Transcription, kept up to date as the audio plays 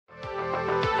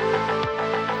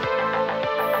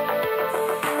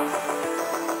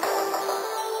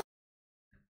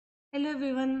Hello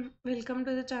everyone, welcome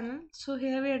to the channel. So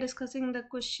here we are discussing the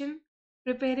question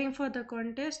preparing for the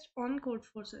contest on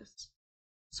Codeforces.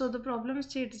 So the problem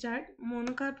states that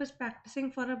Monocarp is practicing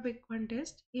for a big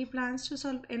contest. He plans to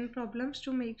solve n problems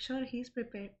to make sure he is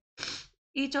prepared.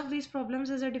 Each of these problems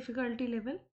has a difficulty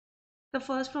level. The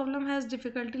first problem has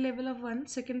difficulty level of 1,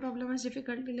 second problem has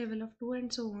difficulty level of 2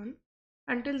 and so on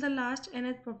until the last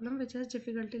nth problem which has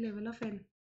difficulty level of n.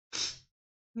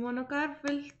 Monocarp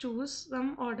will choose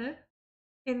some order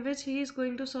in which he is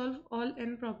going to solve all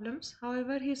n problems.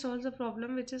 However, he solves a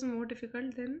problem which is more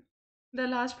difficult than the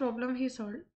last problem he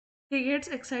solved. He gets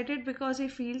excited because he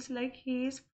feels like he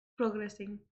is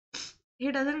progressing.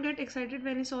 He doesn't get excited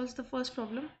when he solves the first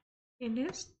problem in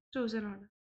his chosen order.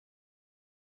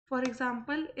 For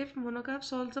example, if Monocarp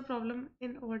solves a problem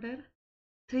in order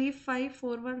 3, 5,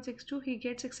 4, 1, 6, 2, he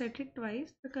gets excited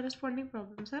twice. The corresponding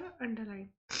problems are underlined.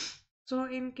 So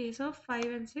in case of 5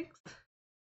 and 6,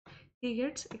 he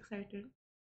gets excited.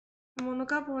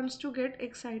 Monocarp wants to get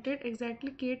excited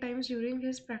exactly k times during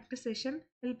his practice session.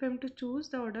 Help him to choose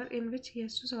the order in which he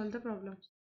has to solve the problems.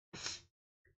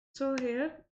 So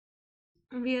here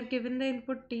we are given the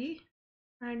input t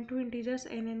and two integers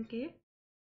n and k.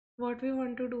 What we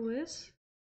want to do is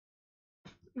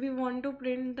we want to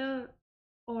print the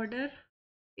order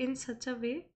in such a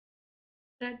way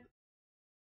that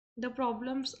the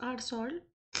problems are solved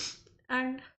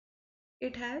and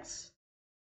it has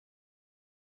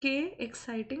k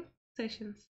exciting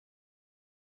sessions.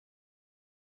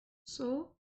 So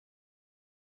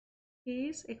he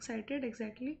is excited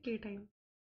exactly k times.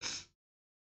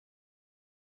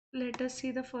 Let us see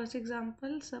the first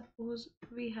example. Suppose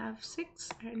we have 6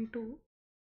 and 2.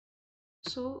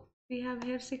 So we have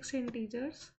here 6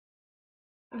 integers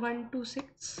 1 to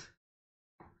 6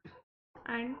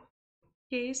 and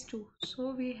k is 2.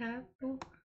 So we have to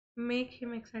make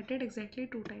him excited exactly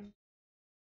 2 times.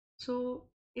 So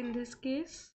in this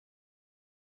case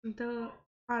the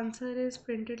answer is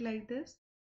printed like this.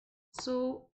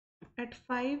 So at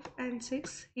 5 and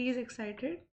 6 he is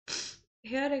excited.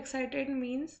 Here excited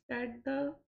means that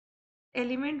the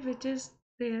element which is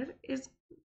there is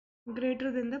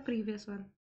greater than the previous one,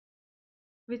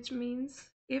 which means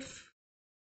if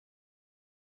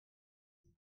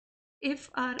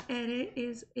our array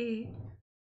is A,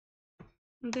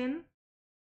 then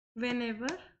whenever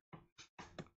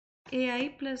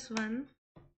ai plus 1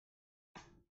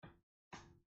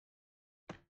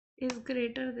 is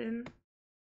greater than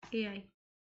ai,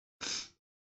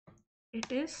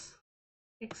 it is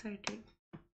excited.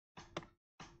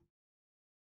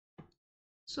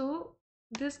 So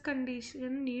this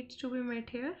condition needs to be met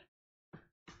here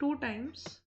 2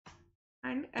 times,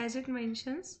 and as it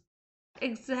mentions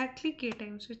exactly k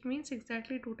times, which means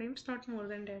exactly 2 times, not more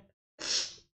than that.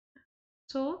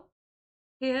 So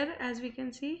here as we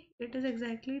can see it is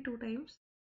exactly 2 times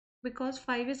because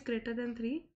 5 is greater than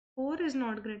 3, 4 is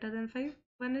not greater than 5,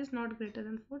 1 is not greater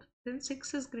than 4, then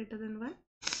 6 is greater than 1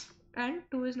 and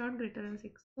 2 is not greater than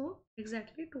 6. So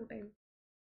exactly 2 times.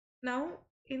 Now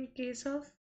in case of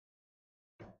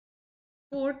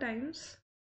 4 times,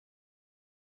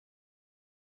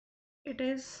 it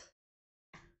is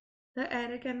the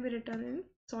array can be written in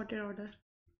sorted order,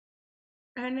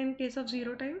 and in case of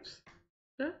 0 times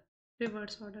the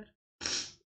reverse order.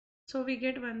 So we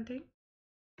get one thing: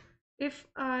 if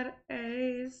our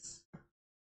array is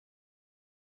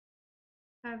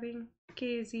having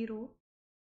k0,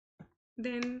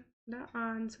 then the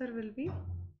answer will be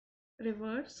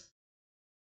reverse.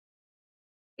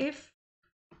 If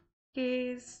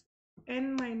k is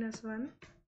n minus 1,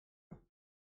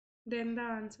 then the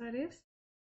answer is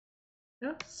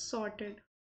the sorted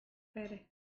array.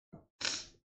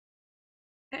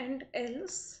 And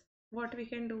else what we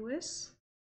can do is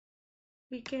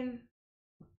we can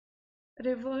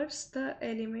reverse the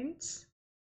elements,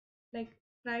 like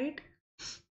write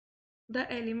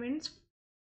the elements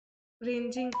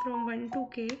ranging from 1 to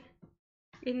k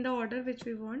in the order which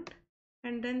we want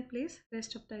and then place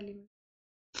rest of the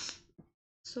elements.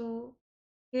 So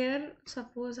here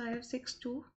suppose I have 6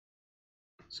 2,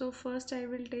 so first I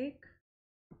will take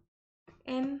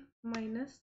n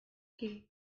minus k.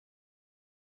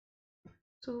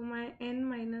 So my n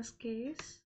minus k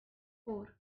is 4.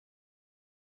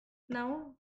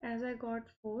 Now as I got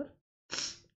 4,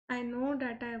 I know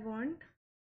that I want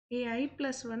ai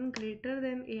plus 1 greater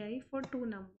than ai for 2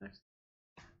 numbers.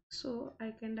 So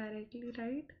I can directly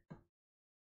write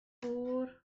 4,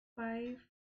 5,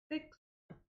 6.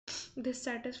 This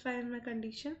satisfies my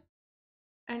condition,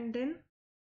 and then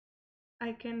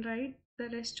I can write the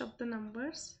rest of the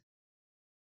numbers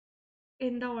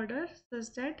in the order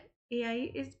such that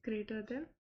ai is greater than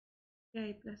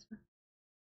ai plus 1.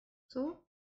 So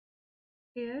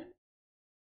here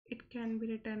it can be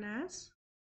written as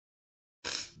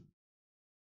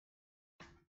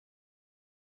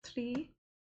 3,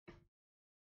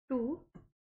 2,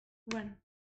 1.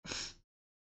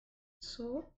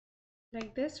 So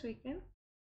like this we can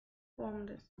form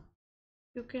this.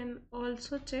 You can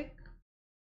also check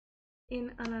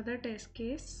in another test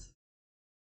case.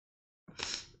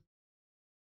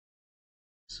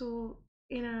 So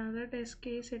in another test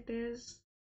case it is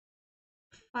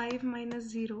 5 minus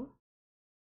 0.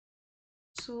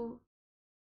 So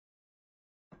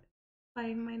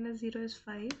 5 minus 0 is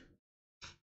 5,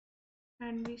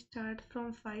 and we start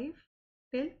from 5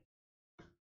 till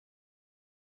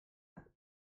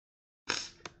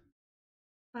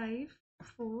 5,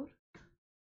 4,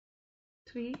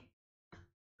 3,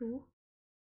 2,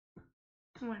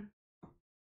 1.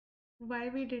 Why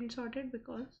we didn't sort it?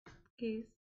 Because case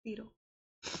 0.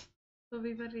 So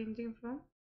we were ranging from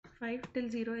 5 till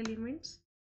 0 elements,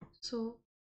 so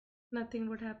nothing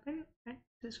would happen and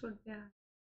this would be a.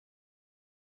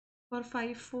 For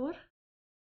 5, 4,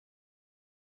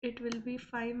 it will be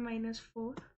 5 minus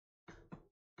 4.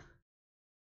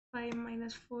 5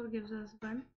 minus 4 gives us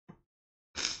 1,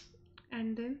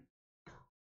 and then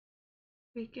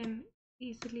we can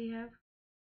easily have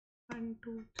 1,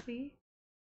 2, 3,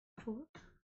 4.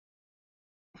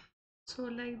 So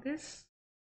like this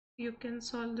you can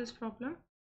solve this problem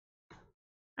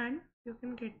and you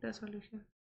can get the solution.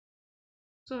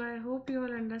 So I hope you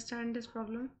all understand this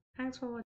problem. Thanks for watching.